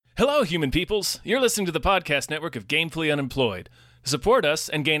Hello, human peoples. You're listening to the podcast network of Gamefully Unemployed. To support us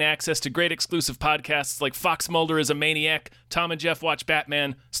and gain access to great exclusive podcasts like Fox Mulder is a Maniac, Tom and Jeff Watch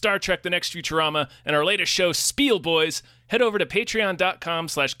Batman, Star Trek The Next Futurama, and our latest show, Spiel Boys, head over to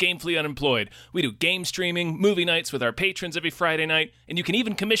patreon.com/gamefullyunemployed. We do game streaming, movie nights with our patrons every Friday night, and you can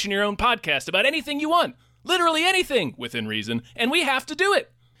even commission your own podcast about anything you want. Literally anything, within reason, and we have to do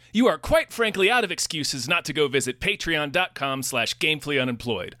it. You are quite frankly out of excuses not to go visit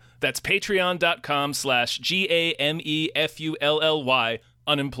patreon.com/gamefullyunemployed. That's patreon.com/GAMEFULLY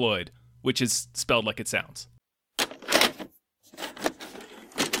unemployed, which is spelled like it sounds.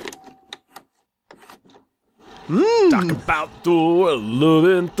 Talk about the love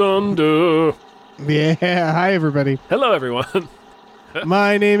and thunder. Yeah, hi everybody. Hello, everyone.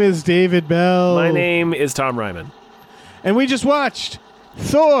 My name is David Bell. My name is Tom Ryman. And we just watched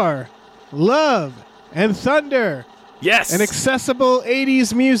Thor, Love, and Thunder. Yes. An accessible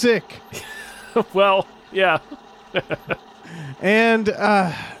 80s music. Well, yeah. and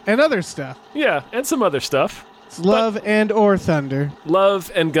other stuff. Yeah, and some other stuff. It's Love and or Thunder. Love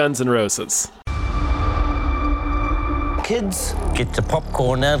and Guns N' Roses. Kids, get your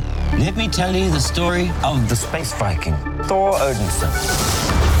popcorn now. Let me tell you the story of the space Viking, Thor Odinson.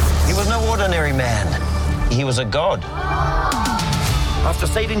 He was no ordinary man. He was a god. After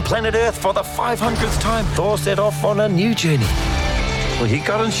saving planet Earth for the 500th time, Thor set off on a new journey. Well, he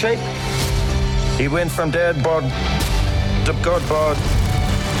got in shape. He went from dad bod to god bod.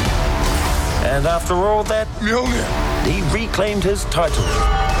 And after all that, he reclaimed his title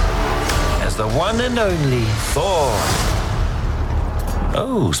as the one and only Thor.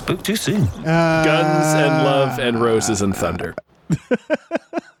 Oh, spoke too soon. Guns and Love and Roses and Thunder.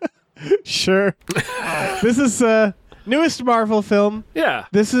 Sure. This is newest Marvel film. Yeah.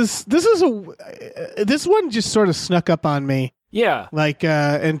 This one just sort of snuck up on me. Yeah. Like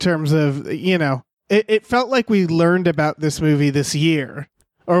in terms of, it felt like we learned about this movie this year,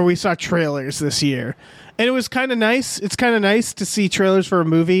 or we saw trailers this year. And it was kind of nice. It's kind of nice to see trailers for a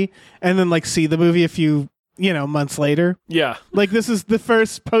movie and then like see the movie a few, months later. Yeah. Like this is the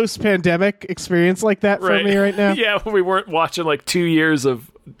first post-pandemic experience like that for me right now. Yeah, we weren't watching like 2 years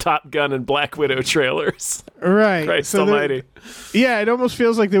of Top Gun and Black Widow trailers. Right. Christ almighty. Yeah, it almost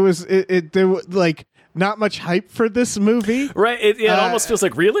feels like there was like not much hype for this movie. Right. It almost feels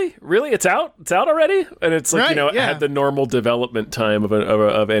like really, it's out already, and it's like right, it had the normal development time of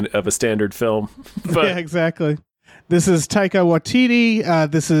a standard film. But yeah, exactly. This is Taika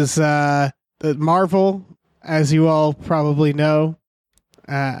Waititi. This is Marvel, as you all probably know.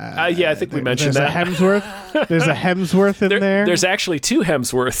 I think we mentioned there's that. There's a Hemsworth in there. There's actually two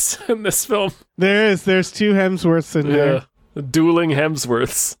Hemsworths in this film. There's two Hemsworths in there. Dueling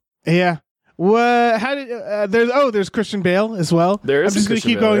Hemsworths. Yeah. What? How did there's Christian Bale as well. There is. I'm just going to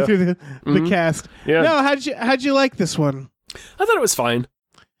keep going through the cast. Yeah. No, how'd you like this one? I thought it was fine.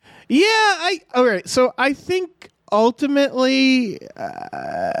 Yeah. All right. So I think ultimately,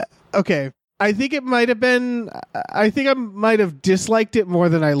 okay. I think it might have been. I think I might have disliked it more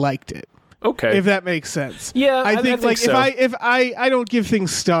than I liked it. Okay, if that makes sense. Yeah, I think like so. if I don't give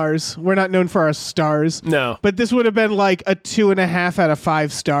things stars. We're not known for our stars. No, but this would have been like a 2.5 out of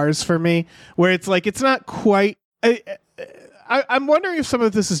 5 stars for me. Where it's like it's not quite. I'm wondering if some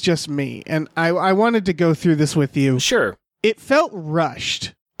of this is just me, and I wanted to go through this with you. Sure. It felt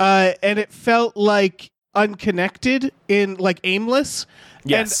rushed, and it felt like unconnected in like aimless.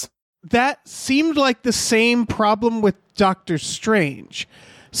 Yes. And that seemed like the same problem with Doctor Strange.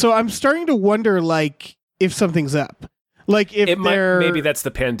 So I'm starting to wonder, like, if something's up. Like, if maybe that's the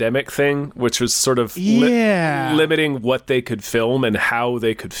pandemic thing, which was sort of limiting what they could film and how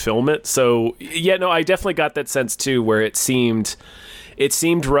they could film it. So, yeah, no, I definitely got that sense, too, where it seemed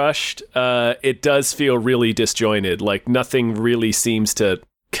rushed. It does feel really disjointed. Like, nothing really seems to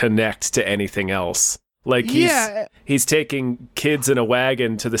connect to anything else. Like he's taking kids in a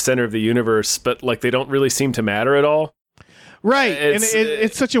wagon to the center of the universe, but like they don't really seem to matter at all. Right,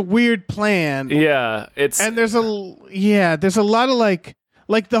 it's such a weird plan. Yeah, there's a lot of like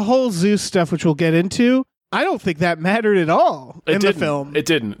the whole Zeus stuff, which we'll get into. I don't think that mattered at all in the film. It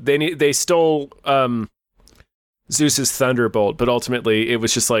didn't. They stole Zeus's thunderbolt, but ultimately it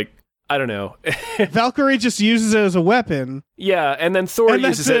was just like, I don't know. Valkyrie just uses it as a weapon. Yeah, and then Thor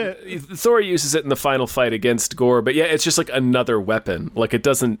uses it. Thor uses it in the final fight against Gore, but yeah, it's just like another weapon. Like it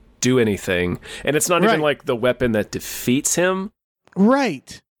doesn't do anything, and it's not even like the weapon that defeats him.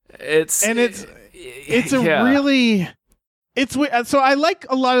 Right. It's really. It's so I like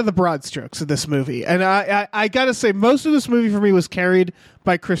a lot of the broad strokes of this movie, and I gotta say most of this movie for me was carried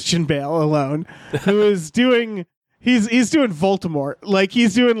by Christian Bale alone, who is doing he's doing Voldemort. Like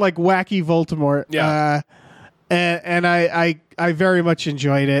he's doing like wacky Voldemort. Yeah. And I very much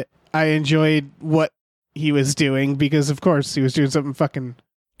enjoyed it. I enjoyed what he was doing because of course he was doing something fucking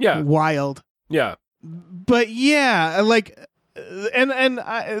wild. Yeah. But yeah, like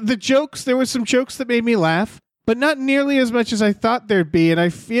the jokes, there were some jokes that made me laugh, but not nearly as much as I thought there'd be, and I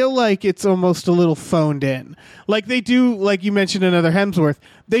feel like it's almost a little phoned in. Like they do, like you mentioned another Hemsworth,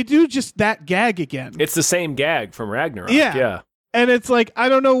 they do just that gag again. It's the same gag from Ragnarok. Yeah. And it's like, I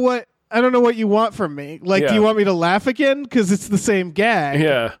don't know what you want from me. Like, do you want me to laugh again? Because it's the same gag.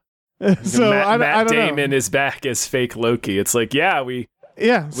 Yeah. So Matt don't Damon know. is back as fake Loki. It's like,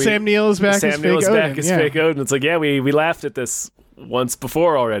 Sam Neill is back as fake Odin. Back as fake Odin. It's like, we laughed at this once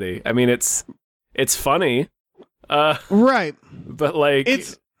before already. I mean, it's funny. Right. But like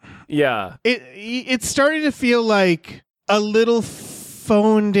it's starting to feel like a little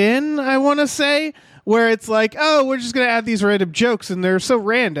phoned in, I want to say, where it's like, oh, we're just going to add these random jokes and they're so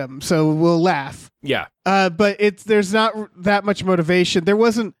random, so we'll laugh. Yeah. But there's not that much motivation. There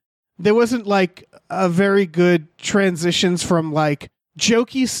wasn't like a very good transitions from like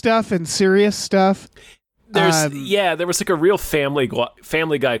jokey stuff and serious stuff. There was like a real Family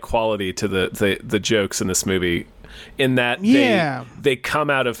Guy quality to the jokes in this movie, in that they come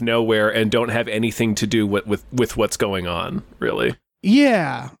out of nowhere and don't have anything to do with what's going on, really.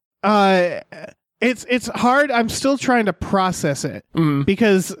 Yeah. It's hard. I'm still trying to process it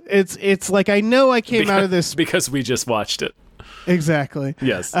because it's like I know I came out of this because we just watched it. Exactly.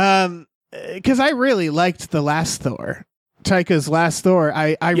 Yes. Because I really liked the last Thor, Taika's last Thor.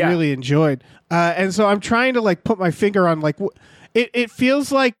 I really enjoyed, and so I'm trying to like put my finger on like it feels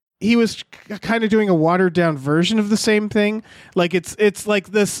like he was kind of doing a watered down version of the same thing. Like it's like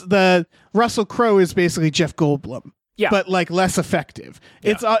this. The Russell Crowe is basically Jeff Goldblum. Yeah. But like less effective.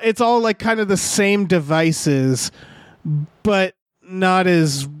 Yeah. It's all like kind of the same devices, but not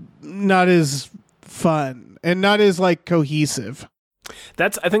as fun and not as like cohesive. I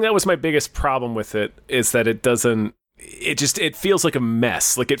think that was my biggest problem with it, is that it feels like a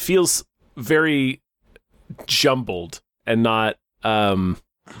mess. Like it feels very jumbled and not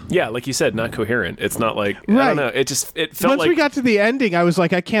like you said, not coherent. It's not like, right. I don't know. It felt once we got to the ending, I was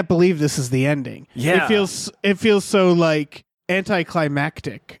like, I can't believe this is the ending. Yeah. It feels so like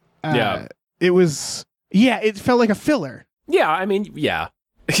anticlimactic. It felt like a filler. Yeah. I mean, yeah.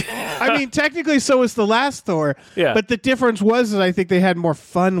 I mean, technically so was the last Thor. Yeah. But the difference was that I think they had more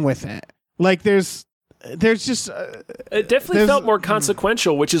fun with it. Like there's just it definitely felt more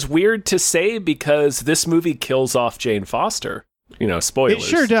consequential, which is weird to say because this movie kills off Jane Foster. Spoilers. It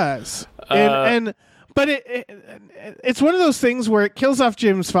sure does. But it's one of those things where it kills off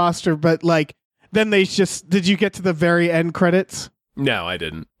James Foster, but like then did you get to the very end credits? No, I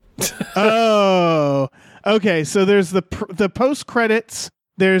didn't. Oh, okay. So there's the post credits.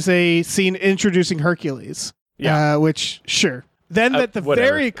 There's a scene introducing Hercules. Yeah. Which sure. Then at the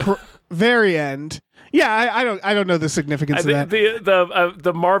very end. Yeah, I don't know the significance of that.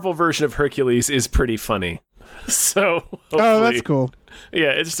 The Marvel version of Hercules is pretty funny. So that's cool.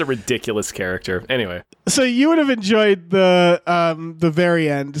 Yeah, it's just a ridiculous character. Anyway, so you would have enjoyed the very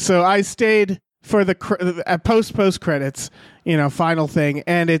end. So I stayed for the post credits, final thing,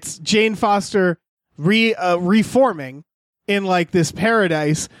 and it's Jane Foster reforming in like this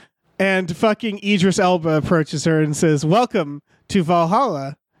paradise, and fucking Idris Elba approaches her and says, "Welcome to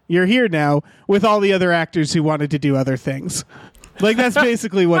Valhalla. You're here now with all the other actors who wanted to do other things." Like that's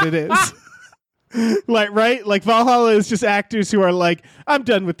basically what it is. Like, right? Like Valhalla is just actors who are like, I'm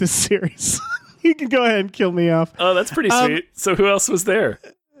done with this series. You can go ahead and kill me off. Oh, that's pretty sweet. So who else was there?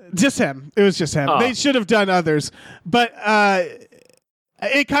 Just him. It was just him. Oh. They should have done others. But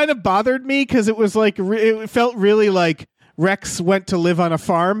it kind of bothered me because it was like, it felt really like Rex went to live on a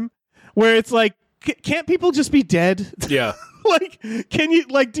farm where it's like, can't people just be dead? Yeah. Like, can you,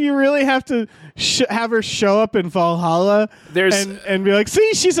 like, do you really have to have her show up in Valhalla and be like,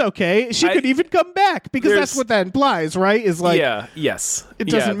 see, she's okay. She could even come back because that's what that implies, right? Is like, yes. It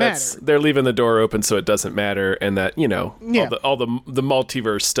doesn't matter. They're leaving the door open so it doesn't matter. And that, all the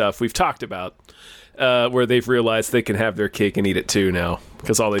multiverse stuff we've talked about, where they've realized they can have their cake and eat it too now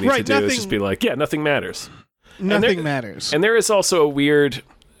because all they need to do is just be like, nothing matters. Nothing matters. And there is also a weird,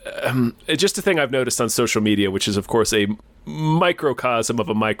 just a thing I've noticed on social media, which is, of course, a microcosm of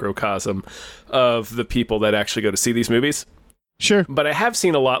a microcosm of the people that actually go to see these movies. Sure. But I have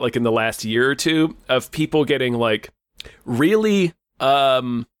seen a lot, like in the last year or two, of people getting like really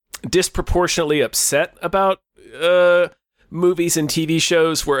disproportionately upset about movies and TV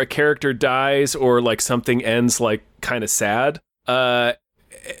shows where a character dies or like something ends like kind of sad.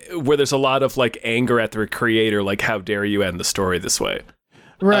 where there's a lot of like anger at the creator, like how dare you end the story this way?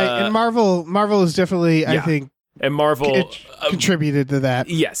 Right, and Marvel is definitely, I think, and Marvel contributed to that.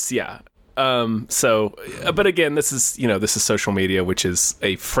 Yes, yeah. But again, this is social media, which is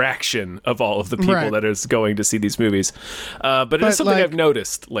a fraction of all of the people that is going to see these movies. But it is something I've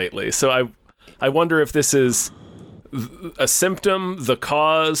noticed lately. So I wonder if this is a symptom, the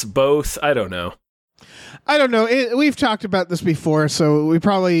cause, both. I don't know. We've talked about this before, so we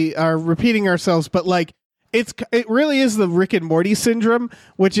probably are repeating ourselves. But like, it really is the Rick and Morty syndrome,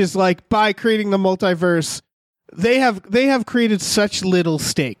 which is like by creating the multiverse, they have created such little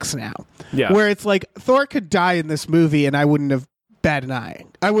stakes now. Yeah. Where it's like Thor could die in this movie and I wouldn't have batted an eye.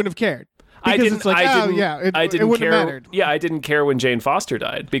 I wouldn't have cared. Because I didn't care. Mattered. Yeah, I didn't care when Jane Foster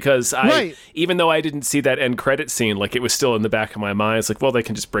died because even though I didn't see that end credit scene, like it was still in the back of my mind. It's like, well, they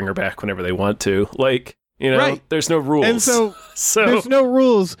can just bring her back whenever they want to. Like, there's no rules. And so there's no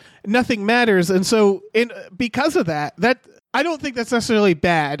rules. Nothing matters. And so because of that I don't think that's necessarily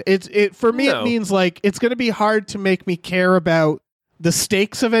bad. For me, it means like it's going to be hard to make me care about the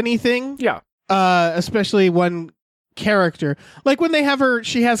stakes of anything. Yeah. Especially one character. Like when they have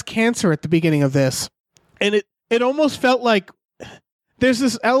she has cancer at the beginning of this. And it almost felt like there's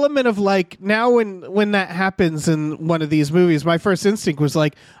this element of like now when that happens in one of these movies, my first instinct was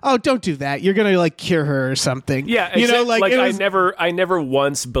like, oh, don't do that. You're going to like cure her or something. Yeah. I never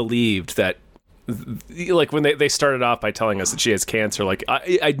once believed that. Like when they started off by telling us that she has cancer, like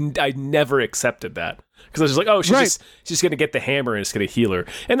I never accepted that because I was just like, oh, she's going to get the hammer and it's going to heal her,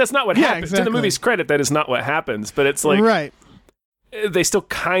 and that's not what happens. Exactly. To the movie's credit, that is not what happens. But it's like they still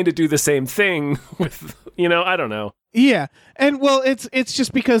kind of do the same thing with I don't know. Yeah, and well, it's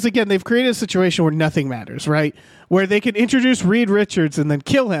just because again they've created a situation where nothing matters, right? Where they can introduce Reed Richards and then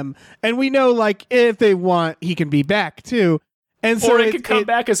kill him, and we know like if they want, he can be back too. And so it could come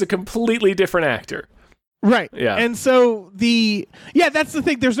back as a completely different actor. Right. Yeah. And so that's the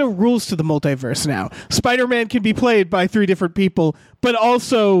thing. There's no rules to the multiverse now. Spider-Man can be played by 3 different people, but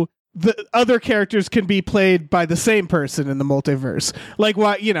also the other characters can be played by the same person in the multiverse. Like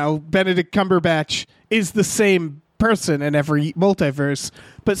Benedict Cumberbatch is the same person in every multiverse,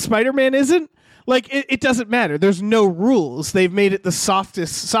 but Spider-Man isn't. Like it doesn't matter. There's no rules. They've made it the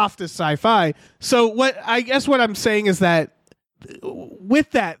softest sci-fi. So what I'm saying is that with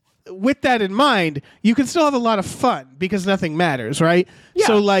that in mind, you can still have a lot of fun because nothing matters, right? Yeah.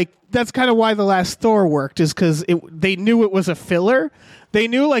 So like that's kind of why the last Thor worked, is because they knew it was a filler. They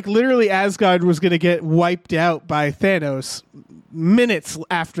knew like literally Asgard was going to get wiped out by Thanos minutes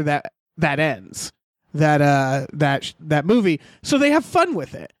after that ends that movie. So they have fun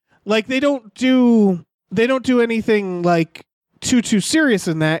with it. Like they don't do anything like too serious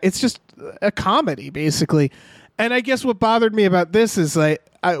in that. It's just a comedy basically. And I guess what bothered me about this is like,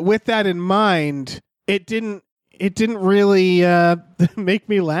 with that in mind, it didn't really make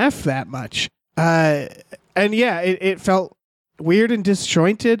me laugh that much. And yeah, it felt weird and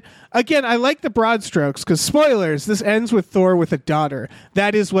disjointed. Again, I like the broad strokes because spoilers, this ends with Thor with a daughter.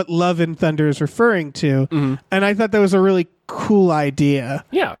 That is what Love and Thunder is referring to. Mm-hmm. And I thought that was a really cool idea.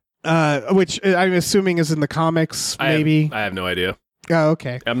 Yeah. Which I'm assuming is in the comics, maybe. I have no idea. Oh,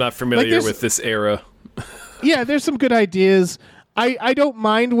 okay. I'm not familiar with this era. Yeah, there's some good ideas. I don't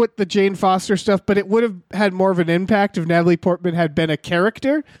mind with the Jane Foster stuff, but it would have had more of an impact if Natalie Portman had been a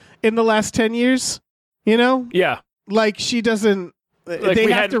character in the last 10 years. Yeah. Like she doesn't. Like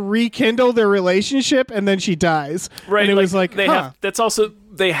they have to rekindle their relationship, and then she dies. Right. And it was like, they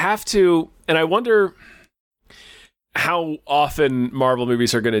have to, and I wonder how often Marvel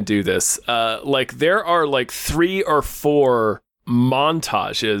movies are going to do this. Like there are like 3 or 4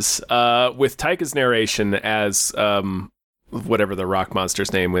 montages with Taika's narration as whatever the rock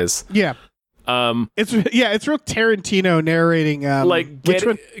monster's name is. Yeah. It's real Tarantino narrating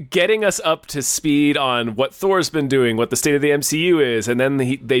getting us up to speed on what Thor's been doing, what the state of the MCU is, and then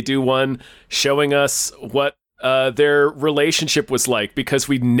they do one showing us what their relationship was like, because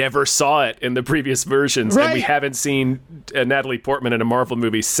we never saw it in the previous versions, and we haven't seen Natalie Portman in a Marvel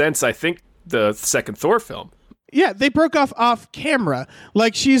movie since I think the second Thor film. Yeah, they broke off camera.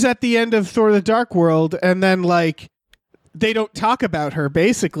 Like she's at the end of Thor: The Dark World, and then like they don't talk about her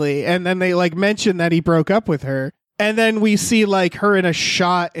basically, and then they like mention that he broke up with her, and then we see like her in a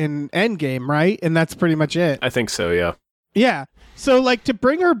shot in Endgame, right? And that's pretty much it. I think so, yeah. Yeah. So like to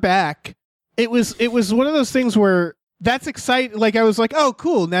bring her back, it was one of those things where that's exciting. Like I was like, oh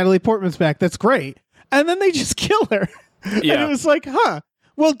cool, Natalie Portman's back. That's great. And then they just kill her. Yeah. And it was like, huh.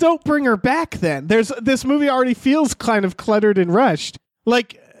 Well, don't bring her back then. This movie already feels kind of cluttered and rushed.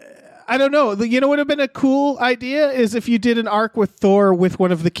 Like I don't know. You know what would have been a cool idea is if you did an arc with Thor with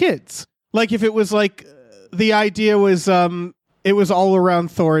one of the kids. Like if it was like the idea was it was all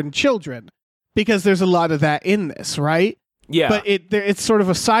around Thor and children, because there's a lot of that in this, right? Yeah. But it's sort of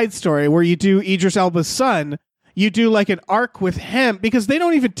a side story where you do Idris Elba's son. You do like an arc with him, because they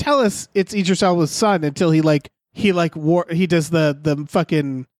don't even tell us it's Idris Elba's son until he does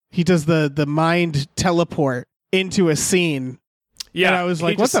the mind teleport into a scene. Yeah, and I was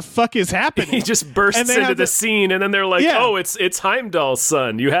like, what the fuck is happening? He just bursts into the scene, and then they're like, oh, it's Heimdall's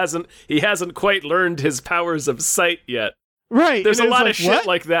son. He hasn't quite learned his powers of sight yet. Right. There's a lot of shit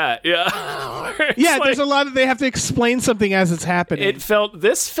like that. Yeah. Yeah, there's a lot of, they have to explain something as it's happening.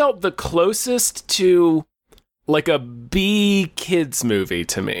 This felt the closest to like a B kids movie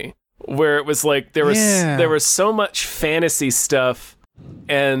to me, where it was like there was so much fantasy stuff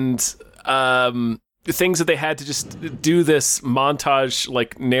and things that they had to just do this montage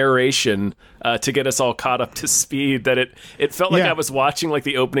like narration to get us all caught up to speed, that it felt like I was watching like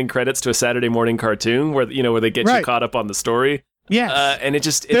the opening credits to a Saturday morning cartoon where they get you caught up on the story. Yes. And it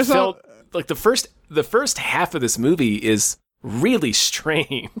felt like the first half of this movie is really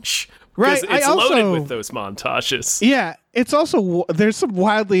strange. Right, it's loaded with those montages. Yeah, it's also there's some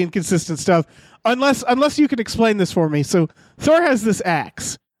wildly inconsistent stuff. Unless you can explain this for me. So Thor has this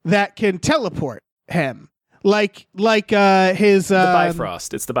axe that can teleport him, like his the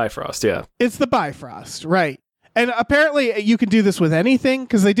Bifrost. It's the Bifrost. Yeah, it's the Bifrost, right? And apparently you can do this with anything,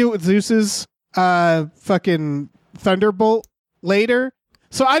 because they do it with Zeus's fucking Thunderbolt later.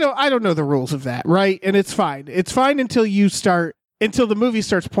 So I don't know the rules of that, right? And it's fine. It's fine until the movie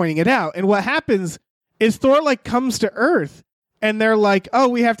starts pointing it out. And what happens is Thor like comes to Earth, and they're like, oh,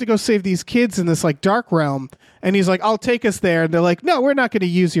 we have to go save these kids in this like dark realm. And he's like, I'll take us there. And they're like, no, we're not going to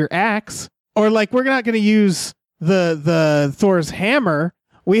use your axe, or like, we're not going to use the Thor's hammer.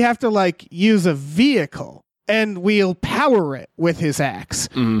 We have to like use a vehicle, and we'll power it with his axe.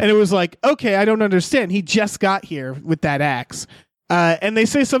 Mm-hmm. And it was like, okay, I don't understand. He just got here with that axe. And they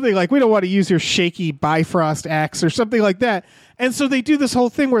say something like, we don't want to use your shaky Bifrost axe or something like that. And so they do this whole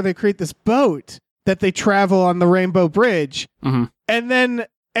thing where they create this boat that they travel on the Rainbow Bridge. Mm-hmm.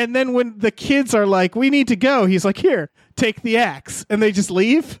 And then when the kids are like, we need to go, he's like, here, take the axe. And they just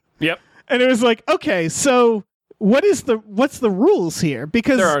leave. Yep. And it was like, okay, so what's the rules here?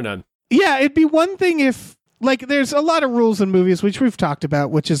 Because there are none. Yeah, it'd be one thing if, like, there's a lot of rules in movies, which we've talked about,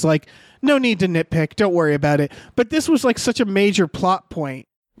 which is like, no need to nitpick, don't worry about it. But this was like such a major plot point.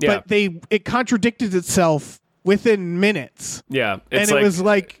 Yeah. But it contradicted itself within minutes. Yeah. And it was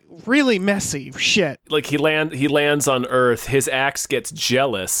like really messy shit. Like he lands on Earth, his axe gets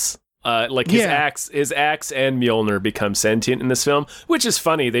jealous. His axe and Mjolnir become sentient in this film, which is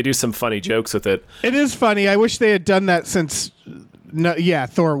funny. They do some funny jokes with it. It is funny. I wish they had done that since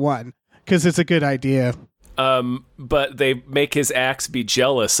Thor 1, because it's a good idea. But they make his axe be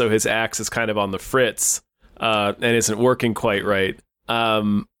jealous, so his axe is kind of on the fritz, and isn't working quite right.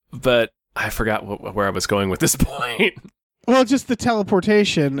 But I forgot where I was going with this point. Well, just the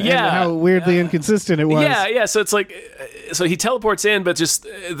teleportation and how weirdly inconsistent it was. Yeah. So it's like, so he teleports in, but just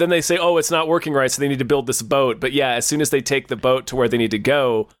then they say, oh, it's not working right, so they need to build this boat. But yeah, as soon as they take the boat to where they need to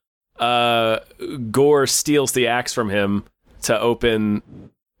go, Gorr steals the axe from him to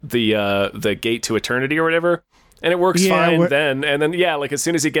open the gate to eternity or whatever, and it works fine then. And then like as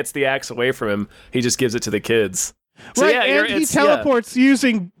soon as he gets the axe away from him, he just gives it to the kids. So, right, and he teleports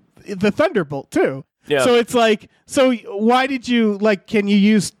using the Thunderbolt too. Yeah. So it's like, so why did you can you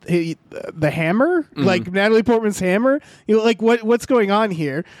use the hammer, like Natalie Portman's hammer? What's going on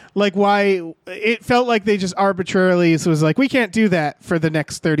here? Like, why? It felt like they just arbitrarily was like, we can't do that for the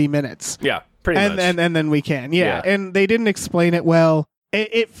next 30 minutes. Yeah, pretty much. And then we can. Yeah, and they didn't explain it well.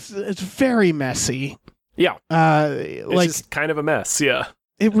 It's very messy. Yeah, it's just kind of a mess. Yeah,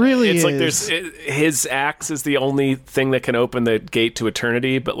 it really is. It's like his axe is the only thing that can open the gate to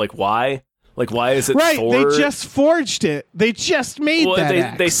eternity, but like why? Like, why is it Thor? They just forged it. They just made that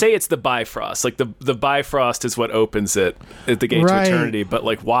axe. They say it's the Bifrost. Like, the Bifrost is what opens it at the gate to eternity. But,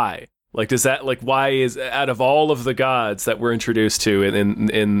 like, why? Like, does that, like, why is, out of all of the gods that we're introduced to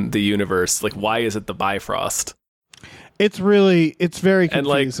in the universe, like, why is it the Bifrost? It's very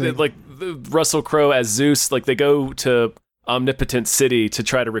confusing. And, like Russell Crowe as Zeus, like, they go to Omnipotent City to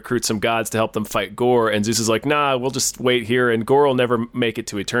try to recruit some gods to help them fight Gorr, and Zeus is like, nah, we'll just wait here, and Gorr will never make it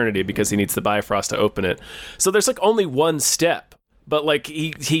to eternity because he needs the Bifrost to open it. So there's like only one step, but like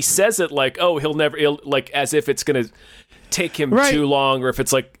he says it like, oh, he'll like as if it's gonna take him too long, or if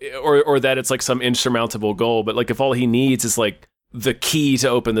it's like or that it's like some insurmountable goal. But like if all he needs is like the key to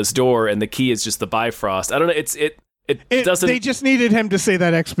open this door, and the key is just the Bifrost, I don't know, it doesn't. They just needed him to say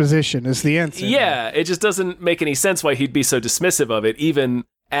that exposition is the answer. Yeah, it just doesn't make any sense why he'd be so dismissive of it, even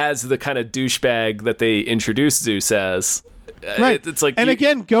as the kind of douchebag that they introduced Zeus as. Right. It's like, and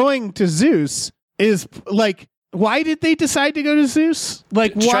again, going to Zeus is like, why did they decide to go to Zeus?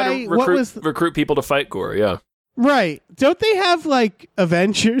 Like, why? What was recruit people to fight Gorr? Yeah. Right. Don't they have like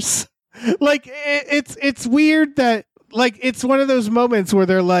Avengers? Like, it's weird that like it's one of those moments where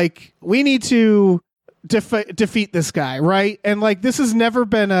they're like, we need to defeat this guy, right? And like, this has never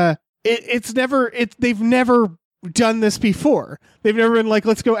been they've never done this before. They've never been like,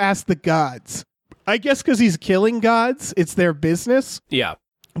 let's go ask the gods. I guess because he's killing gods, it's their business. Yeah.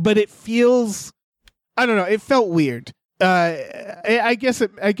 But it feels, I don't know, it felt weird. I guess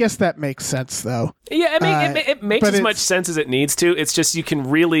that makes sense though. Yeah, it makes as much sense as it needs to. It's just you can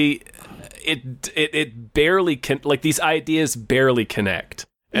really, it barely can, like these ideas barely connect.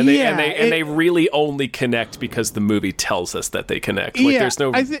 And they really only connect because the movie tells us that they connect. Like there's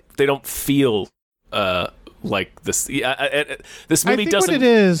no, they don't feel like this. This movie doesn't. What it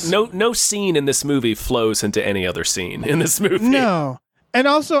is, no scene in this movie flows into any other scene in this movie. No. And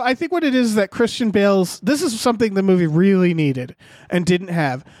also, I think what it is that Christian Bale's, this is something the movie really needed and didn't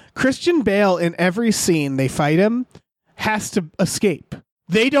have. Christian Bale in every scene they fight him has to escape.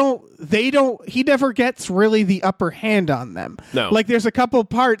 He never gets really the upper hand on them. No. Like there's a couple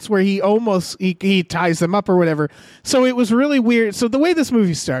parts where he ties them up or whatever. So it was really weird. So the way this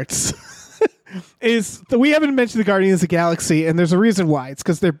movie starts is we haven't mentioned the Guardians of the Galaxy, and there's a reason why. It's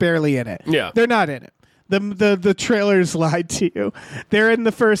because they're barely in it. Yeah. They're not in it. The trailers lied to you. They're in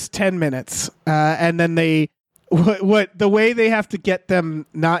the first 10 minutes, and then the way they have to get them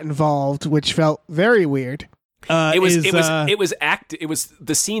not involved, which felt very weird. The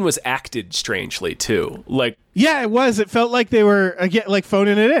scene was acted strangely too. Like, yeah, it was. It felt like they were again like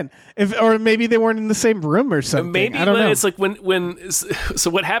phoning it in, or maybe they weren't in the same room or something. Maybe I don't know. It's like so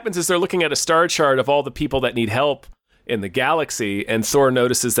what happens is they're looking at a star chart of all the people that need help in the galaxy, and Thor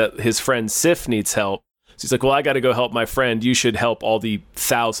notices that his friend Sif needs help. So he's like, well, I got to go help my friend. You should help all the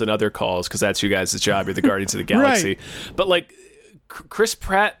 1,000 other calls because that's you guys' job. You're the Guardians of the Galaxy. Right. But like Chris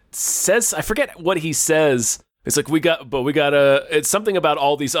Pratt says, I forget what he says. It's like, it's something about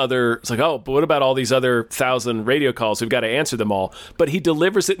all these other, it's like, oh, but what about all these other 1,000 radio calls? We've got to answer them all. But he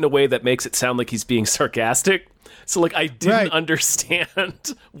delivers it in a way that makes it sound like he's being sarcastic. So like, I didn't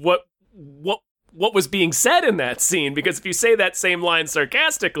understand what was being said in that scene, because if you say that same line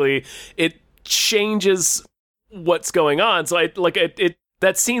sarcastically, it changes what's going on. So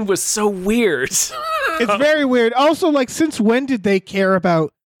that scene was so weird. It's very weird. Also, like, since when did they care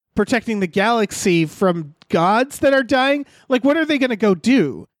about protecting the galaxy from gods that are dying? Like, what are they going to go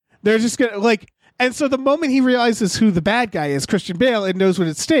do? They're just going to, like, and so the moment he realizes who the bad guy is, Christian Bale, and knows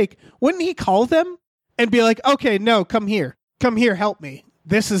what's at stake, wouldn't he call them and be like, okay, no, come here, help me.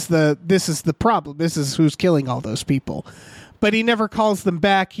 This is the problem. This is who's killing all those people. But he never calls them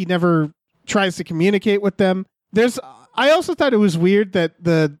back. He never tries to communicate with them. I also thought it was weird that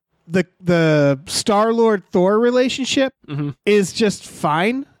the Star-Lord Thor relationship is just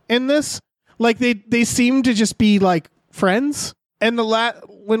fine in this. Like they seem to just be like friends. And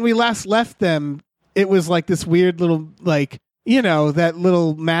when we last left them, it was like this weird little, like, you know, that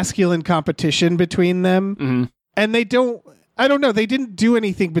little masculine competition between them. Mm-hmm. And they didn't do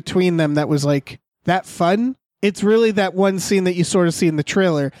anything between them that was like that fun. It's really that one scene that you sort of see in the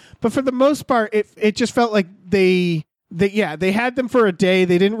trailer. But for the most part, it just felt like they had them for a day.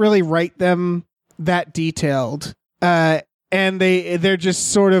 They didn't really write them that detailed. And they're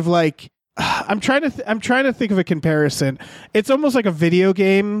just sort of like, I'm trying to think of a comparison. It's almost like a video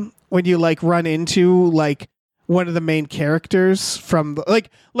game when you like run into like one of the main characters from like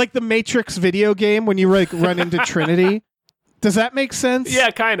the Matrix video game when you like run into Trinity. Does that make sense?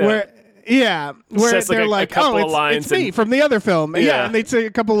 Yeah, kind of. Where they're like, oh, it's me from the other film. Yeah, and they say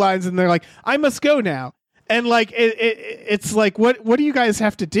a couple lines and they're like, I must go now. And like, it's like, what do you guys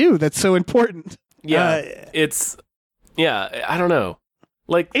have to do that's so important? Yeah, I don't know.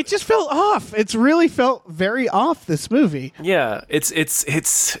 Like, it just felt off. It's really felt very off, this movie. Yeah, it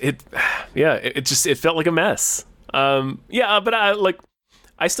felt like a mess. But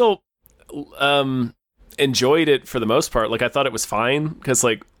I still enjoyed it for the most part. Like, I thought it was fine because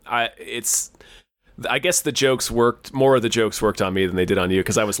like I guess the jokes worked. More of the jokes worked on me than they did on you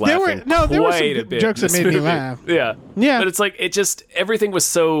because I was laughing. There were some jokes that made me laugh. Yeah. But it's like everything was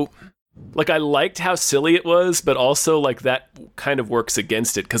so. Like, I liked how silly it was, but also like that kind of works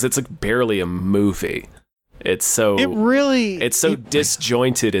against it because it's like barely a movie. It's so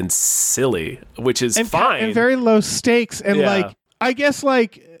disjointed and silly, which is fine and very low stakes. And like, I guess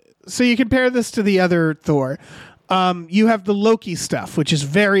like, so you compare this to the other Thor. You have the Loki stuff, which is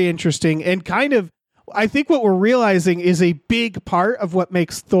very interesting and kind of, I think what we're realizing is a big part of what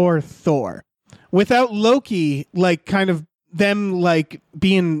makes Thor Thor. Without Loki, like kind of them like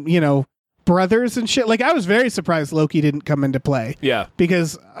being, brothers and shit. Like I was very surprised Loki didn't come into play. Yeah.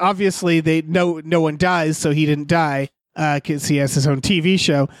 Because obviously no one dies, so he didn't die because he has his own TV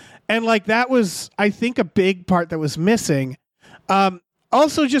show. And like that was, I think, a big part that was missing.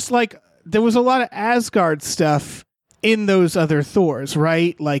 Also, just like there was a lot of Asgard stuff in those other Thors,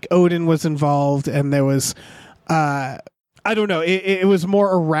 right? Like Odin was involved, and there was, I don't know, it was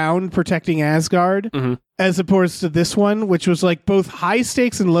more around protecting Asgard as opposed to this one, which was like both high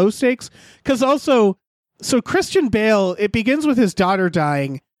stakes and low stakes. Because also, so Christian Bale, it begins with his daughter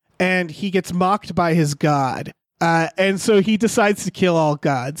dying, and he gets mocked by his god, and so he decides to kill all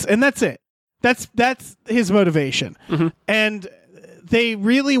gods, and that's it. That's his motivation, and they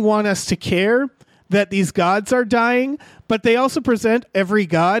really want us to care that these gods are dying, but they also present every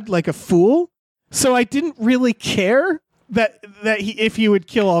god like a fool. So I didn't really care that if he would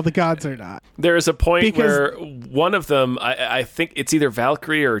kill all the gods or not. There is a point where one of them, I think it's either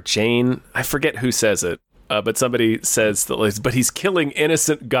Valkyrie or Jane, I forget who says it, but somebody says that, but he's killing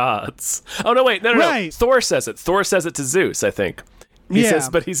innocent gods. Oh, no, wait, no. Right. Thor says it. Thor says it to Zeus, I think. He says,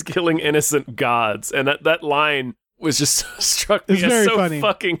 but he's killing innocent gods. And that line was just struck me as so funny.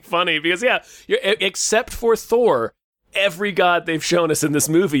 Fucking funny because except for Thor, every god they've shown us in this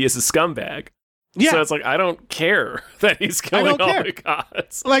movie is a scumbag. Yeah. So it's like I don't care that he's killing all the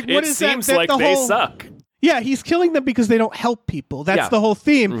gods. Like what it seems like they suck. Yeah, he's killing them because they don't help people. That's the whole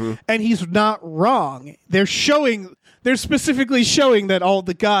theme, and he's not wrong. They're specifically showing that all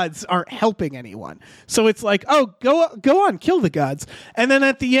the gods aren't helping anyone. So it's like, oh, go on, kill the gods. And then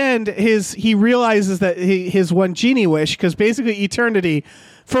at the end, he realizes that his one genie wish, because basically eternity,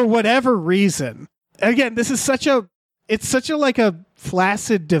 for whatever reason, again, this is such a like a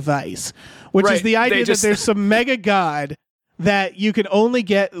flaccid device, which is the idea that there's some mega god that you can only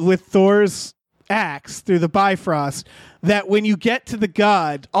get with Thor's axe through the Bifrost, that when you get to the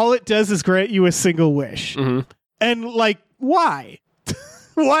god, all it does is grant you a single wish. And like, why?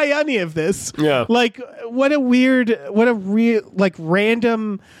 Why any of this? Yeah. Like, what a real, like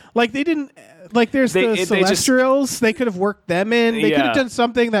random, like they didn't, like there's the Celestials. They could have worked them in. They could have done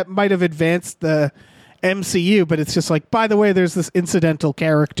something that might have advanced the MCU, but it's just like, by the way, there's this incidental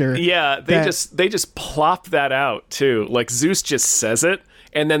character. Yeah. They just plop that out too. Like Zeus just says it,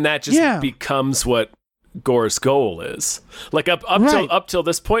 and then that just becomes what Gore's goal is. Like up till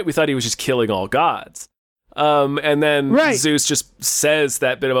this point, we thought he was just killing all gods. And then Zeus just says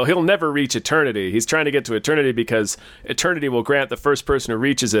that bit about he'll never reach eternity. He's trying to get to eternity because eternity will grant the first person who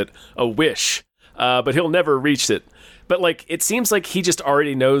reaches it a wish, but he'll never reach it. But like, it seems like he just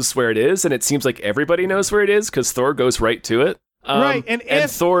already knows where it is, and it seems like everybody knows where it is because Thor goes right to it. And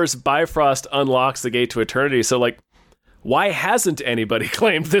Thor's Bifrost unlocks the gate to eternity. So like, why hasn't anybody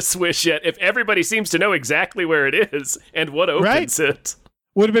claimed this wish yet? If everybody seems to know exactly where it is and what opens it.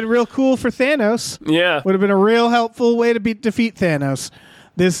 Would have been real cool for Thanos. Yeah. Would have been a real helpful way to defeat Thanos.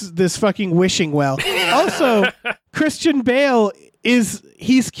 This fucking wishing well. Also, Christian Bale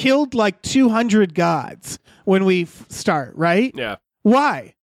he's killed like 200 gods when we start, right? Yeah.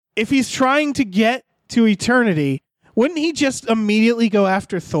 Why? If he's trying to get to eternity, wouldn't he just immediately go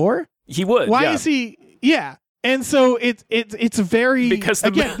after Thor? He would. Why is he? Yeah. And so it's very because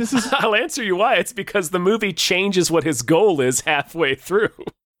this is. I'll answer you why. It's because the movie changes what his goal is halfway through.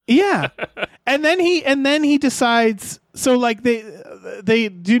 Yeah, and then he decides. So like they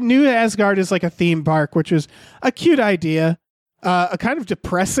do New Asgard is like a theme park, which was a cute idea, a kind of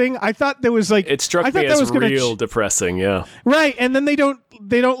depressing. I thought there was like it struck me as real depressing. Yeah, right. And then they don't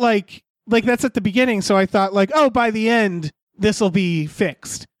like that's at the beginning. So I thought like, oh, by the end this will be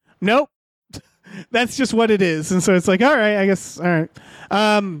fixed. Nope. That's just what it is. And so it's like, all right, I guess, all right.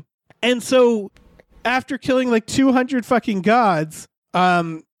 And so after killing like 200 fucking gods,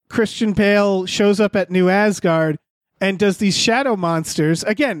 Christian Bale shows up at New Asgard and does these shadow monsters,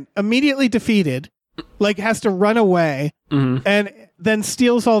 again, immediately defeated, like has to run away, and then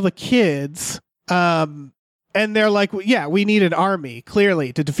steals all the kids. And they're like, well, yeah, we need an army,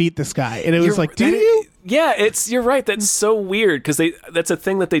 clearly, to defeat this guy. And it was like, do you? Yeah, you're right. That's so weird because that's a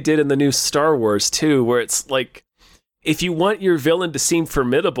thing that they did in the new Star Wars too, where it's like, if you want your villain to seem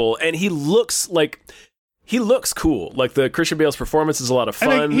formidable, and he looks cool. Like the Christian Bale's performance is a lot of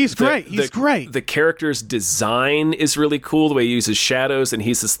fun. He's great. He's great. The character's design is really cool. The way he uses shadows, and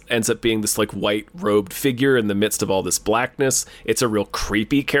ends up being this like white robed figure in the midst of all this blackness. It's a real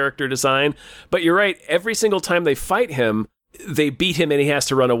creepy character design. But you're right. Every single time they fight him, they beat him, and he has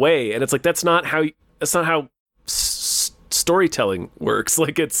to run away. And it's like that's not how storytelling works.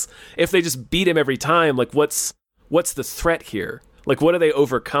 Like, it's if they just beat him every time, like what's the threat here? Like, what are they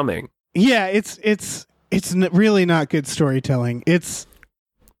overcoming? Yeah, it's really not good storytelling. It's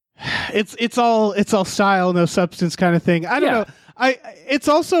all style, no substance kind of thing. I don't know. It's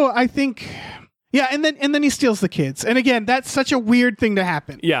also, I think, yeah, and then he steals the kids. And again, that's such a weird thing to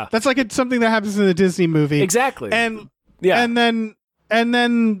happen. Yeah. That's like something that happens in a Disney movie. Exactly. And then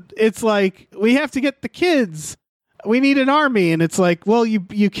it's like, we have to get the kids. We need an army. And it's like, well,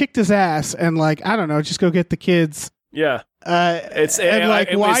 you kicked his ass, and like, I don't know, just go get the kids. Yeah. Why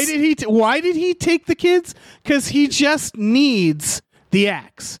did he take the kids? Because he just needs the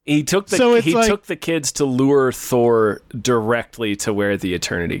axe. He took the kids to lure Thor directly to where the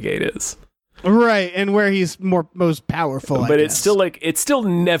Eternity Gate is. Right, and where he's most powerful. But it's still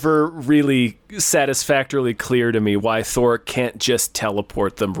never really satisfactorily clear to me why Thor can't just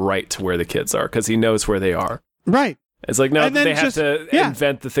teleport them right to where the kids are, because he knows where they are. Right. It's like, no, they have to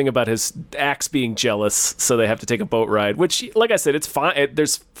invent the thing about his axe being jealous, so they have to take a boat ride, which, like I said, it's fine.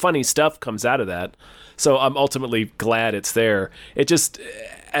 There's funny stuff comes out of that. So I'm ultimately glad it's there. It just,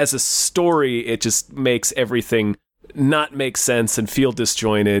 as a story, it just makes everything not make sense and feel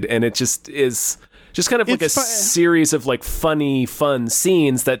disjointed, and it just is just kind of like series of like fun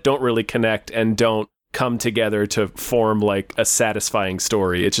scenes that don't really connect and don't come together to form like a satisfying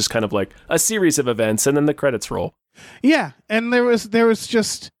story. It's just kind of like a series of events, and then the credits roll. Yeah, and there was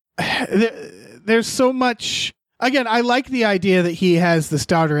just there's so much. Again, I like the idea that he has this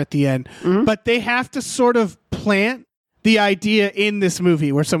daughter at the end, but they have to sort of plant the idea in this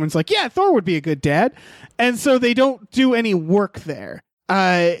movie where someone's like, yeah, Thor would be a good dad. And so they don't do any work there.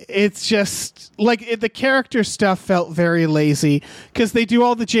 It's just like the character stuff felt very lazy because they do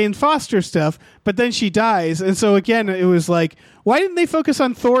all the Jane Foster stuff, but then she dies. And so again, it was like, why didn't they focus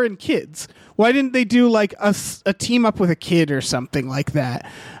on Thor and kids? Why didn't they do like a team up with a kid or something like that?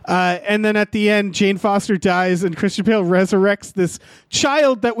 And then at the end, Jane Foster dies and Christian Bale resurrects this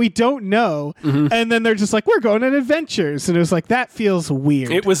child that we don't know. Mm-hmm. And then they're just like, we're going on adventures. And it was like, that feels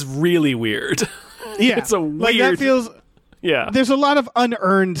weird. It was really weird. Yeah. It's a weird... Like that feels... Yeah. There's a lot of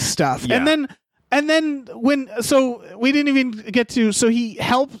unearned stuff. Yeah. And then so we didn't even get to, so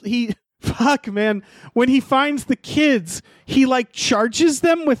fuck, man. When he finds the kids, he like charges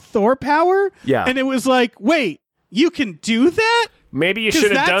them with Thor power. Yeah. And it was like, wait, you can do that? Maybe you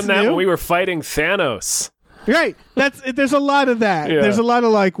should have done that when we were fighting Thanos. Right. There's a lot of that. Yeah. There's a lot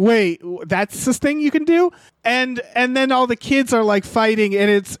of like, wait, that's this thing you can do? And then all the kids are like fighting,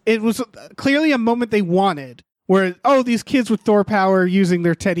 and it was clearly a moment they wanted. Where, these kids with Thor power using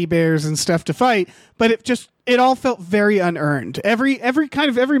their teddy bears and stuff to fight, but it all felt very unearned. Every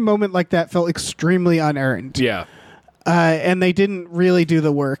moment like that felt extremely unearned. Yeah. And they didn't really do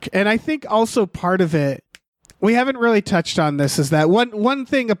the work. And I think also part of it, we haven't really touched on this, is that one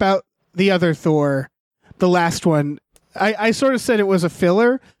thing about the other Thor, the last one, I sort of said it was a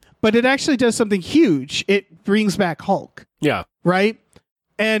filler, but it actually does something huge. It brings back Hulk. Yeah. Right?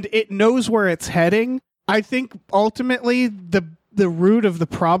 And it knows where it's heading. I think ultimately the root of the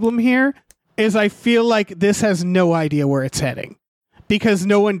problem here is I feel like this has no idea where it's heading because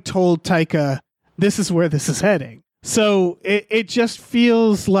no one told Taika this is where this is heading. So it just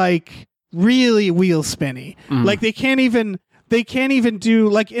feels like really wheel spinny. Mm. Like they can't even do,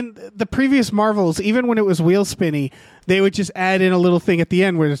 like in the previous Marvels, even when it was wheel spinny, they would just add in a little thing at the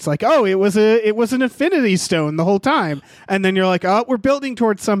end where it's like, it was an Infinity Stone the whole time. And then you're like, we're building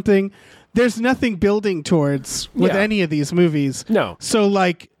towards something. There's nothing building towards with any of these movies. No. So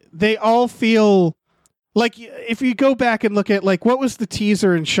like they all feel like, if you go back and look at like, what was the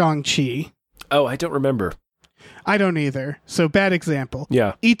teaser in Shang-Chi? Oh, I don't remember. I don't either. So bad example.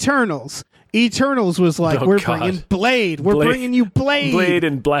 Yeah. Eternals was like, bringing Blade. We're bringing you Blade. Blade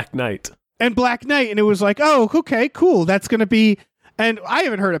and Black Knight. And Black Knight. And it was like, okay, cool. That's going to be, and I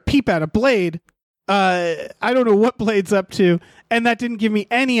haven't heard a peep out of Blade. I don't know what Blade's up to. And that didn't give me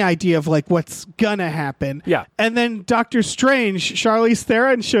any idea of like what's gonna happen. Yeah. And then Doctor Strange, Charlize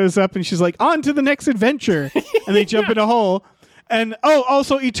Theron shows up and she's like, on to the next adventure. And they jump in a hole. And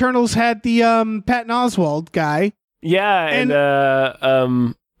also Eternals had the Patton Oswalt guy. Yeah, and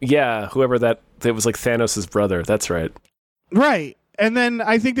whoever that was like Thanos' brother. That's right. Right. And then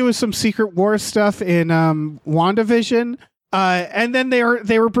I think there was some Secret Wars stuff in WandaVision. And then they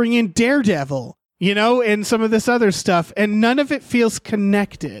were bringing Daredevil. And some of this other stuff, and none of it feels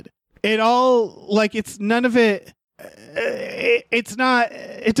connected. It all, like, it's none of it, it's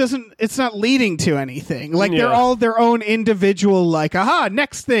not leading to anything. Like, they're all their own individual, like,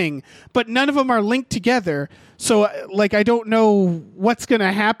 next thing, but none of them are linked together. So, like, I don't know what's going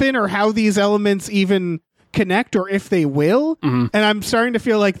to happen or how these elements even connect or if they will. And I'm starting to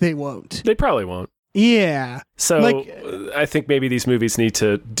feel like they won't. They probably won't. Yeah. So I think maybe these movies need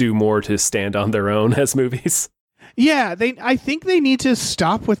to do more to stand on their own as movies. Yeah, I think they need to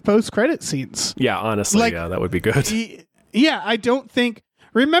stop with post-credit scenes. Yeah, honestly, yeah, that would be good. Yeah, I don't think...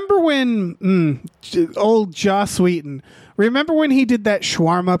 Remember when old Joss Whedon, remember when he did that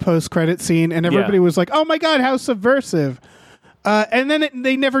shawarma post-credit scene and everybody was like, oh my God, how subversive. And then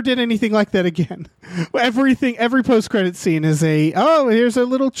they never did anything like that again. Every post-credit scene is here's a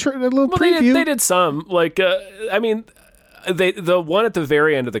little preview. They did some, like, I mean, the one at the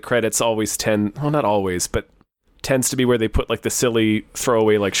very end of the credits always not always, but tends to be where they put like the silly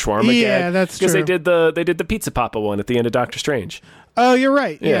throwaway like shawarma gag. Yeah, that's true. Because they did the Pizza Papa one at the end of Doctor Strange. Oh, you're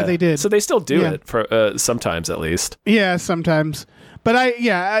right. Yeah, they did. So they still do it for sometimes at least. Yeah, sometimes. But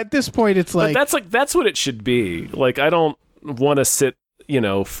at this point it's like that's what it should be. Like I don't want to sit,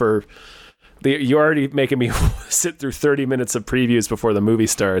 you're already making me sit through 30 minutes of previews before the movie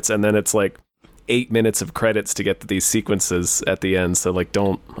starts, and then it's like 8 minutes of credits to get to these sequences at the end. So like I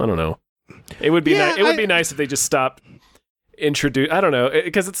don't know. It would be it would be nice if they just stopped I don't know,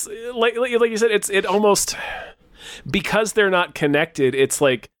 because it's like you said, it almost, because they're not connected, it's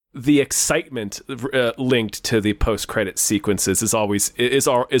like the excitement linked to the post-credit sequences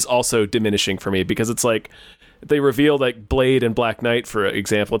is also diminishing for me, because it's like they reveal like Blade and Black Knight, for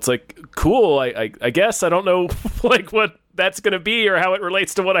example. It's like, cool, I guess I don't know like what that's going to be or how it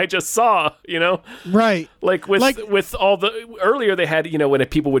relates to what I just saw, Right. Like with all the earlier they had, when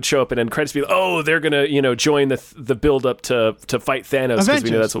people would show up and end credits be like, oh, they're going to, join the build up to fight Thanos, because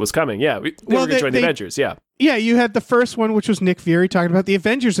we knew that's what was coming. Yeah. They were going to join the Avengers. Yeah. Yeah, you had the first one, which was Nick Fury talking about the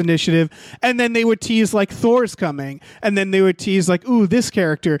Avengers Initiative, and then they would tease like Thor's coming, and then they would tease like, ooh, this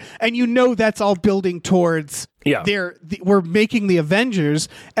character, and that's all building towards we're making the Avengers,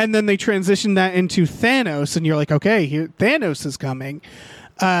 and then they transition that into Thanos, and you're like, okay, here Thanos is coming,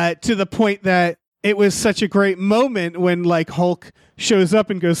 to the point that it was such a great moment when like Hulk shows up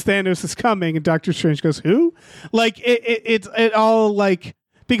and goes, Thanos is coming, and Doctor Strange goes, who? Like it all like.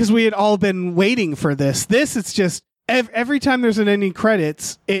 Because we had all been waiting for this. It's just every time there's an ending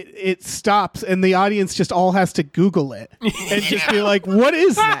credits, it stops and the audience just all has to Google it and just be like, "What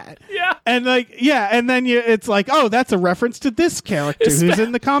is that?" And and then it's like, "Oh, that's a reference to this character who's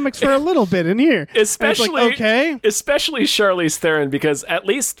in the comics for a little bit in here." Especially okay, especially Charlize Theron, because at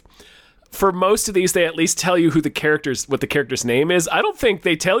least for most of these, they at least tell you what the character's name is. I don't think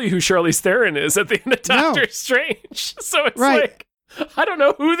they tell you who Charlize Theron is at the end of Doctor Strange. So it's like, I don't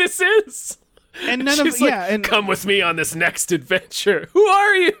know who this is. And none She's of like, and come with me on this next adventure. Who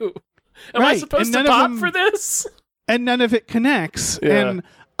are you? Am I supposed to pop for this? And none of it connects. Yeah. And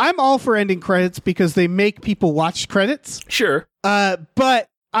I'm all for ending credits because they make people watch credits. Sure. But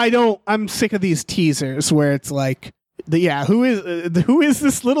I'm sick of these teasers where it's like, who is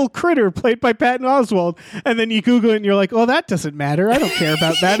this little critter played by Patton Oswalt? And then you Google it and you're like, oh, that doesn't matter. I don't care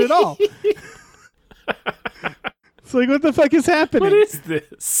about that at all. It's like, what the fuck is happening? What is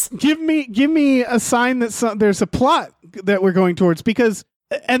this? Give me a sign that there's a plot that we're going towards, because,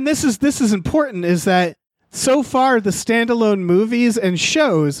 and this is important, is that so far the standalone movies and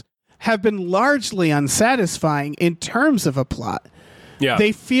shows have been largely unsatisfying in terms of a plot. Yeah.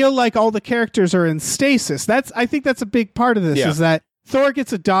 They feel like all the characters are in stasis. I think that's a big part of this, is that Thor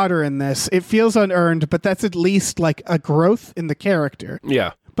gets a daughter in this. It feels unearned, but that's at least like a growth in the character.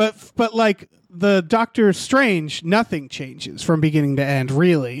 Yeah. But like the Doctor Strange, nothing changes from beginning to end,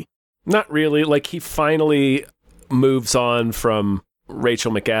 really. Not really. Like, he finally moves on from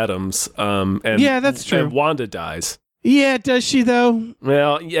Rachel McAdams. And that's true. And Wanda dies. Yeah, does she though?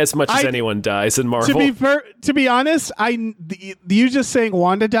 Well, as much as anyone dies in Marvel. To be honest, you just saying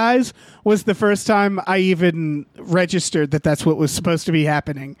Wanda dies was the first time I even registered that that's what was supposed to be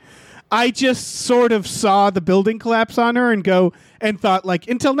happening. I just sort of saw the building collapse on her and thought like,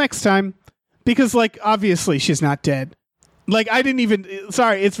 until next time, because like obviously she's not dead. Like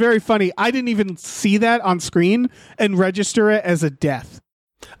it's very funny. I didn't even see that on screen and register it as a death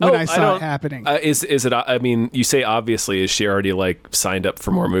when I saw it happening. Is it? I mean, you say obviously. Is she already like signed up for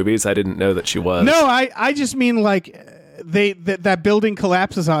more movies? I didn't know that she was. No, I just mean like that building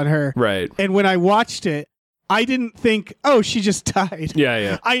collapses on her. Right. And when I watched it, I didn't think, oh, she just died.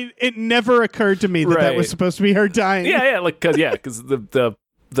 Yeah. It never occurred to me that was supposed to be her dying. Yeah. Because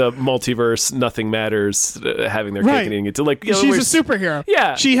the multiverse, nothing matters, having their cake and eating it. To like, she's a superhero.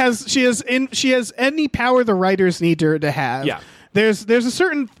 Yeah, she has any power the writers need her to have. Yeah, there's a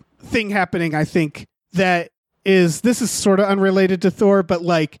certain thing happening, I think, this is sort of unrelated to Thor, but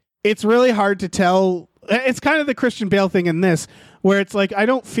like it's really hard to tell It's kind of the Christian Bale thing in this, where it's like, I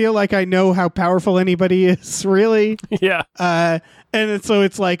don't feel like I know how powerful anybody is, really. Yeah. So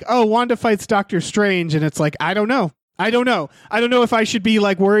it's like, oh, Wanda fights Doctor Strange, and it's like, I don't know if I should be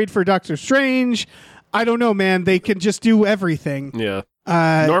like worried for Doctor Strange. I don't know, man. They can just do everything. Yeah.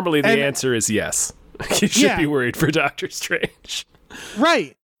 Normally the answer is yes. You should be worried for Doctor Strange.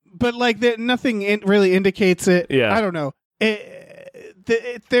 Right. But like nothing really indicates it. Yeah. I don't know.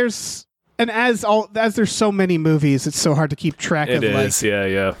 There's there's so many movies, it's so hard to keep track of. It is.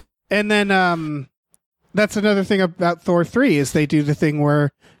 Yeah. And then that's another thing about Thor 3 is they do the thing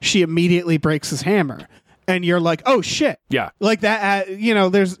where she immediately breaks his hammer. And you're like, oh shit. Yeah. Like that,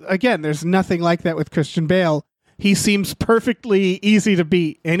 there's nothing like that with Christian Bale. He seems perfectly easy to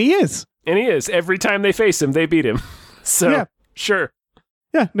beat, and he is. Every time they face him, they beat him. So, yeah. Sure.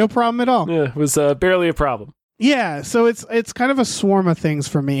 Yeah, no problem at all. Yeah, it was barely a problem. Yeah, so it's kind of a swarm of things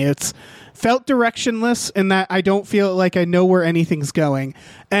for me. It's felt directionless in that I don't feel like I know where anything's going.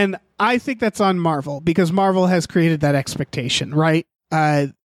 And I think that's on Marvel, because Marvel has created that expectation, right?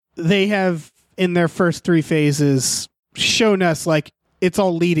 They have, in their first 3 phases, shown us like it's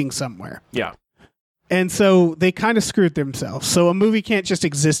all leading somewhere. Yeah. And so they kind of screwed themselves. So a movie can't just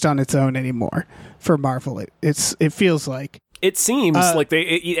exist on its own anymore for Marvel. It feels like. It seems like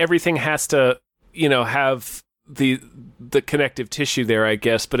everything has to, have the connective tissue there, I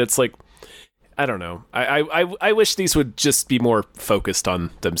guess. But it's like, I don't know. I wish these would just be more focused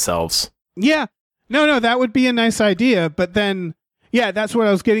on themselves. Yeah. No, that would be a nice idea. But then, yeah, that's what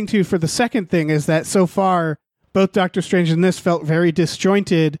I was getting to for the second thing, is that so far, both Doctor Strange and this felt very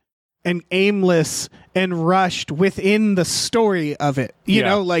disjointed and aimless and rushed within the story of it. You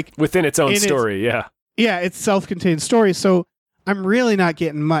know, like within its own story. Yeah, it's self-contained story. So I'm really not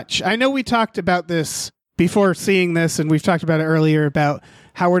getting much. I know we talked about this before seeing this, and we've talked about it earlier about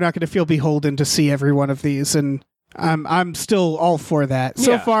how we're not going to feel beholden to see every one of these, and I'm still all for that.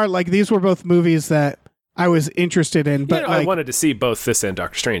 So far, like, these were both movies that I was interested in, but I wanted to see both this and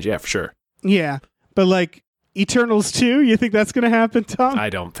Doctor Strange. Yeah, for sure. Yeah, but like Eternals 2, you think that's going to happen, Tom? I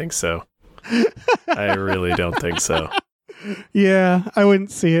don't think so. I really don't think so. Yeah, I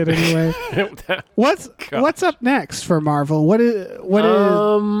wouldn't see it anyway. What's up next for Marvel? What is?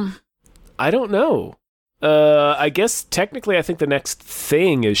 I don't know. I guess technically I think the next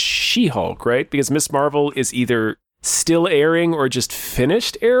thing is She-Hulk, right? Because Ms. Marvel is either still airing or just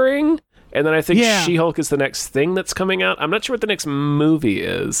finished airing. And then I think She-Hulk is the next thing that's coming out. I'm not sure what the next movie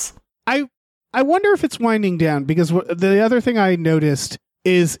is. I wonder if it's winding down, because the other thing I noticed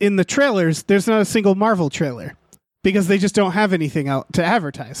is in the trailers, there's not a single Marvel trailer, because they just don't have anything out to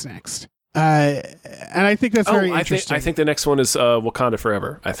advertise next. And I think that's very interesting. I think the next one is Wakanda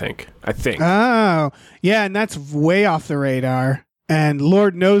Forever, I think. Oh, yeah, and that's way off the radar. And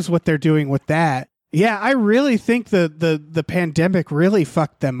Lord knows what they're doing with that. Yeah, I really think the pandemic really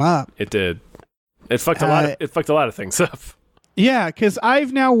fucked them up. It did. It fucked a lot of things up. Yeah, because I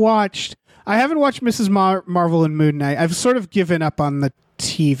haven't watched Mrs. Marvel and Moon Knight. I've sort of given up on the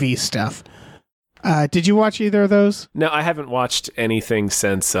TV stuff. Did you watch either of those? No, I haven't watched anything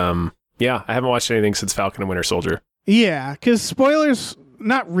since I haven't watched anything since Falcon and Winter Soldier. Yeah, because spoilers,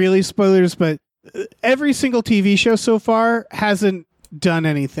 not really spoilers, but every single TV show so far hasn't done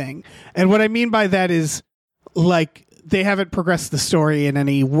anything. And what I mean by that is, like, they haven't progressed the story in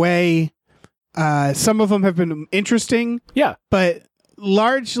any way. Some of them have been interesting. Yeah. But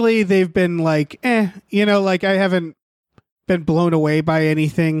largely they've been like, like I haven't been blown away by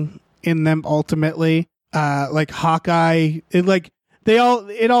anything in them ultimately. Like Hawkeye,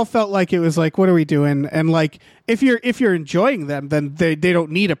 it all felt like it was like, what are we doing? And like, if you're enjoying them, then they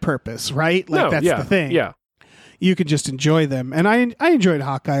don't need a purpose, right? Like, that's the thing. Yeah. You can just enjoy them. And I enjoyed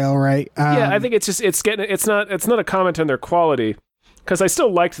Hawkeye all right. I think it's not a comment on their quality, because I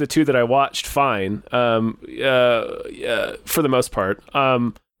still liked the 2 that I watched fine, for the most part.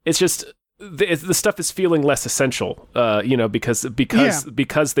 It's just the stuff is feeling less essential, because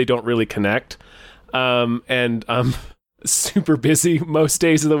they don't really connect. And I'm super busy most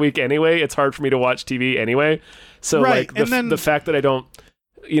days of the week anyway. It's hard for me to watch TV anyway. So right. Like the fact that I don't,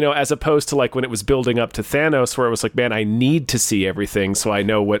 as opposed to like when it was building up to Thanos, where it was like, man, I need to see everything so I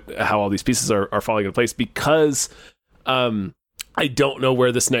know how all these pieces are falling into place, because I don't know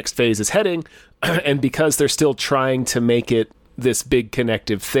where this next phase is heading, and because they're still trying to make it this big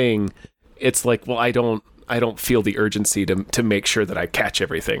connective thing. It's like, well, I don't feel the urgency to make sure that I catch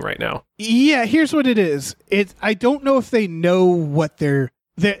everything right now. Yeah, here's what it is. I don't know if they know what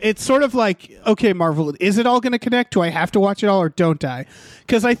it's sort of like, okay, Marvel, is it all going to connect? Do I have to watch it all, or don't I?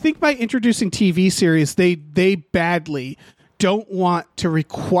 Because I think by introducing TV series, they badly don't want to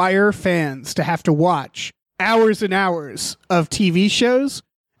require fans to have to watch hours and hours of TV shows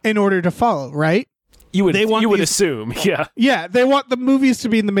in order to follow, right? You would assume, yeah. Yeah, they want the movies to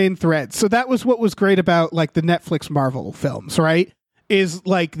be in the main thread. So that was what was great about like the Netflix Marvel films, right? Is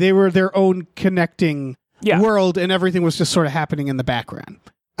like they were their own connecting world and everything was just sort of happening in the background.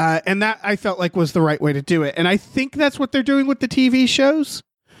 And that I felt like was the right way to do it. And I think that's what they're doing with the TV shows,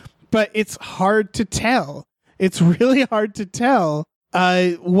 but it's hard to tell. It's really hard to tell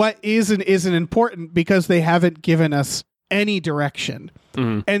what is and isn't important because they haven't given us any direction.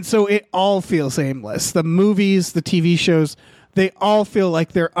 Mm-hmm. And so it all feels aimless. The movies, the TV shows, they all feel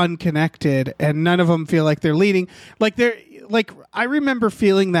like they're unconnected and none of them feel like they're leading. Like I remember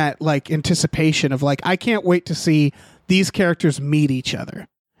feeling that like anticipation of like, I can't wait to see these characters meet each other.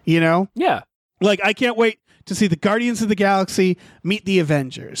 You know? Yeah. Like, I can't wait to see the Guardians of the Galaxy meet the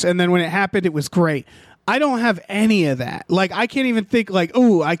Avengers. And then when it happened, it was great. I don't have any of that. Like, I can't even think like,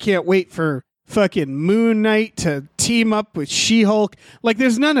 oh, I can't wait for fucking Moon Knight to team up with She-Hulk. Like,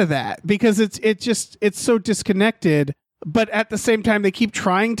 there's none of that because it's so disconnected. But at the same time, they keep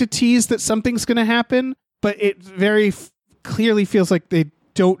trying to tease that something's going to happen. But it very clearly feels like they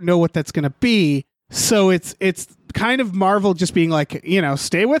don't know what that's going to be. So it's kind of Marvel just being like, you know,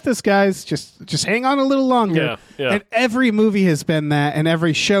 stay with us, guys. Just hang on a little longer. Yeah. And every movie has been that, and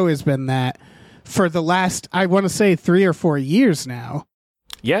every show has been that for the last, I want to say, 3 or 4 years now.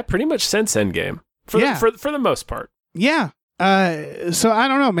 Yeah, pretty much since Endgame. For the most part. Yeah. So I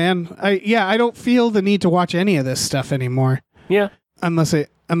don't know, man. I don't feel the need to watch any of this stuff anymore. Yeah. Unless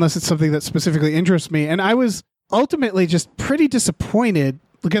it's something that specifically interests me. And I was ultimately just pretty disappointed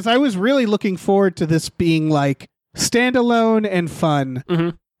because I was really looking forward to this being like standalone and fun. Mm-hmm.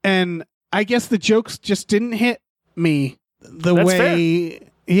 And I guess the jokes just didn't hit me the way. Fair.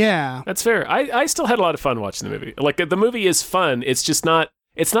 Yeah. That's fair. I still had a lot of fun watching the movie. Like the movie is fun. It's just not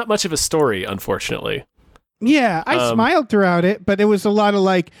much of a story, unfortunately. Yeah, I smiled throughout it, but it was a lot of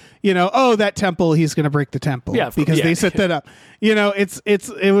like, you know, oh, that temple, he's going to break the temple because they set that up. You know,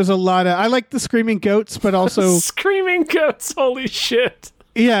 it was a lot of, I like the screaming goats, but also screaming goats. Holy shit.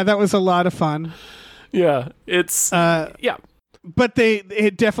 Yeah, that was a lot of fun. Yeah, it's but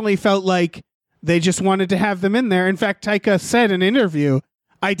it definitely felt like they just wanted to have them in there. In fact, Taika said in an interview,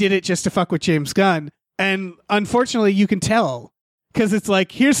 I did it just to fuck with James Gunn. And unfortunately, you can tell. Because it's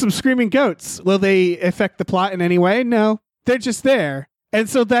like, here's some screaming goats. Will they affect the plot in any way? No, they're just there. And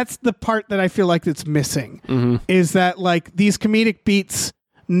so that's the part that I feel like that's missing, is that like these comedic beats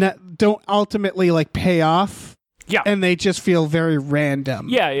don't ultimately like pay off. Yeah. And they just feel very random.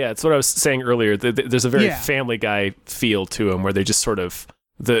 Yeah. It's what I was saying earlier. There's a very Family Guy feel to them where they just sort of,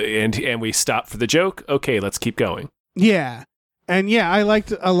 and we stop for the joke. Okay, let's keep going. Yeah. And yeah, I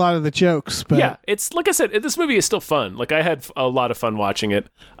liked a lot of the jokes, but yeah, it's like I said, this movie is still fun. Like I had a lot of fun watching it.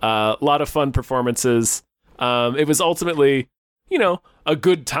 A lot of fun performances. It was ultimately, you know, a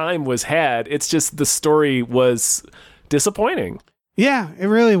good time was had. It's just the story was disappointing. Yeah, it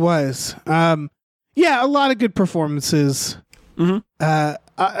really was. Yeah, a lot of good performances. Mm-hmm.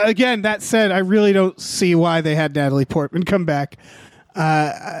 Again, that said, I really don't see why they had Natalie Portman come back.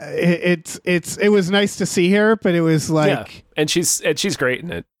 It was nice to see her, but it was like, and she's great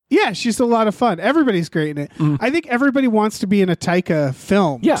in it. Yeah, she's a lot of fun. Everybody's great in it. I think everybody wants to be in a Taika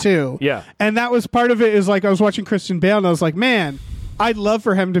film too. Yeah, and that was part of it. Is like I was watching Christian Bale, and I was like, man, I'd love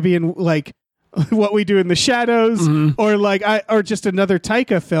for him to be in like What We Do in the Shadows, or like or just another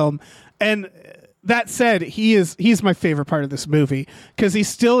Taika film. And that said, he's my favorite part of this movie because he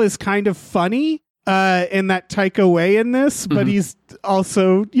still is kind of funny. In that Taika way in this, but he's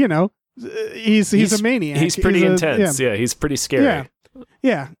also, you know, he's a maniac. He's pretty intense. Yeah, he's pretty scary.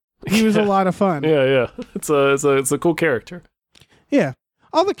 Yeah. He was a lot of fun. Yeah. It's a cool character. Yeah,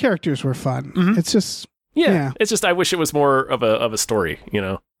 all the characters were fun. It's just It's just I wish it was more of a story. You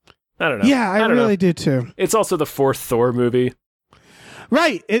know, I don't know. Yeah, I really did too. It's also the 4th Thor movie,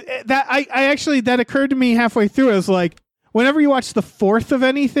 right? I actually that occurred to me halfway through. I was like, whenever you watch the 4th of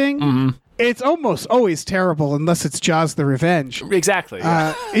anything. It's almost always terrible unless it's Jaws the Revenge. Exactly.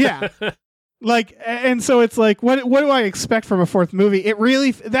 Yeah. Like, and so it's like, what do I expect from a 4th movie? It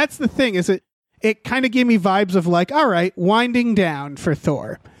really, that's the thing, is it kind of gave me vibes of like, all right, winding down for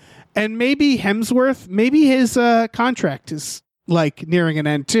Thor. And maybe Hemsworth, maybe his contract is like nearing an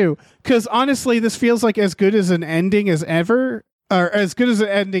end too. Because honestly, this feels like as good as an ending as ever, or as good as an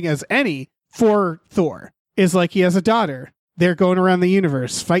ending as any for Thor. Is like he has a daughter. They're going around the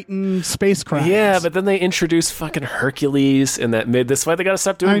universe fighting space crimes. Yeah, but then they introduce fucking Hercules in that mid. That's why they got to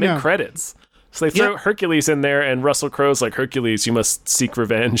stop doing mid credits. So they throw Hercules in there, and Russell Crowe's like, Hercules, you must seek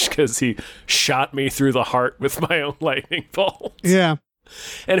revenge because he shot me through the heart with my own lightning bolt. Yeah.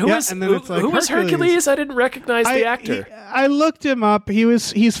 And who was Hercules? I didn't recognize the actor. I looked him up.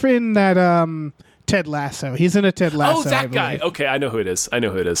 He's in that Ted Lasso. He's in a Ted Lasso. Oh, that guy. Okay, I know who it is.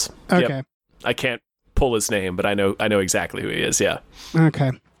 Okay. Yep. I can't pull his name, but I know exactly who he is. Yeah.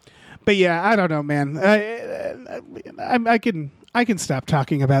 Okay. But yeah, I don't know, man. I can stop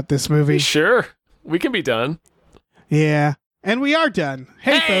talking about this movie. Sure. We can be done. Yeah. And we are done.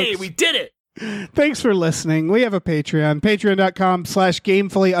 Hey folks. We did it. Thanks for listening. We have a Patreon,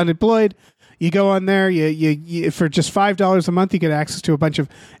 patreon.com/gamefullyunemployed. You go on there, you for just $5 a month, you get access to a bunch of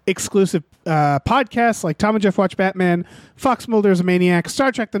exclusive podcasts like Tom and Jeff Watch Batman, Fox Mulder's a Maniac,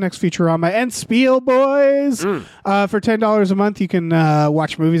 Star Trek The Next Futurama, and Spiel Boys. For $10 a month, you can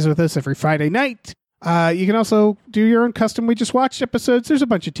watch movies with us every Friday night. You can also do your own custom We Just Watched episodes. There's a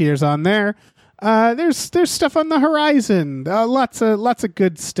bunch of tiers on there. There's stuff on the horizon. Lots of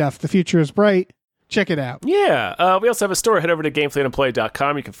good stuff. The future is bright. Check it out. Yeah. We also have a store. Head over to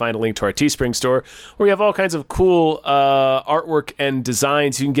gamefullyunemployed.com. You can find a link to our Teespring store where we have all kinds of cool artwork and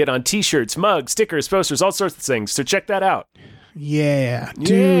designs you can get on t-shirts, mugs, stickers, posters, all sorts of things. So check that out. Yeah.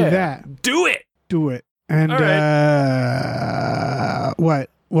 Do that. Do it. And what?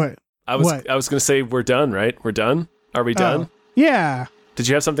 I was going to say we're done, right? We're done? Are we done? Yeah. Did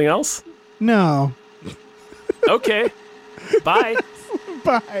you have something else? No. Okay. Bye.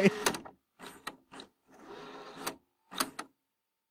 Bye.